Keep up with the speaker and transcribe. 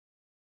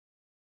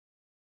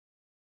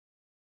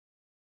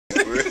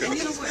What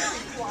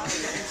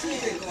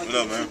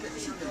up, man?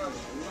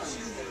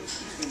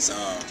 It's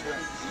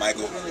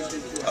Michael,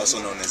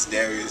 also known as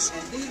Darius.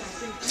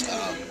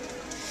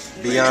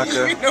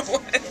 Bianca.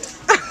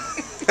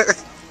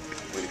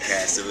 With the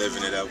cast of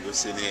living it up, we're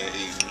sitting here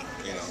eating,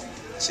 you know,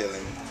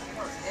 chilling,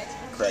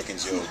 cracking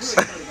jokes,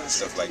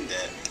 stuff like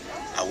that.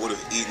 I would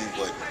have eaten,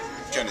 but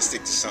I'm trying to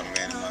stick to something,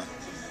 man. My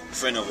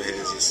friend over here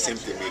is just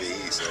tempting me to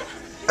eat, so.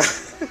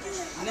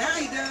 Now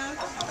he does.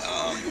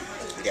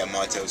 We got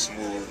Martel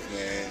Smooth,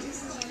 man.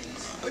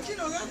 But you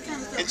know that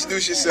kind of stuff.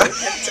 Introduce yourself.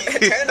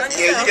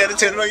 Yeah, you gotta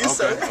turn it on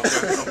yourself.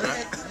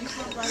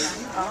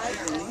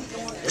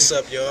 What's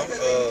up, y'all?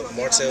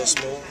 Martel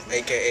Smooth,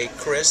 aka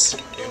Chris.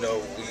 You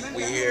know,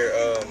 we here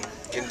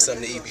getting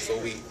something to eat before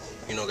we,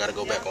 you know, gotta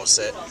go back on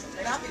set.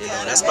 You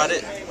know, that's about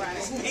it.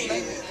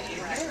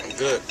 I'm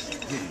good.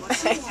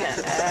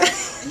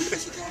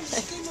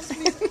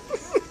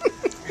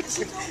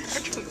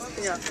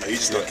 Are you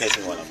just gonna catch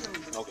me while I'm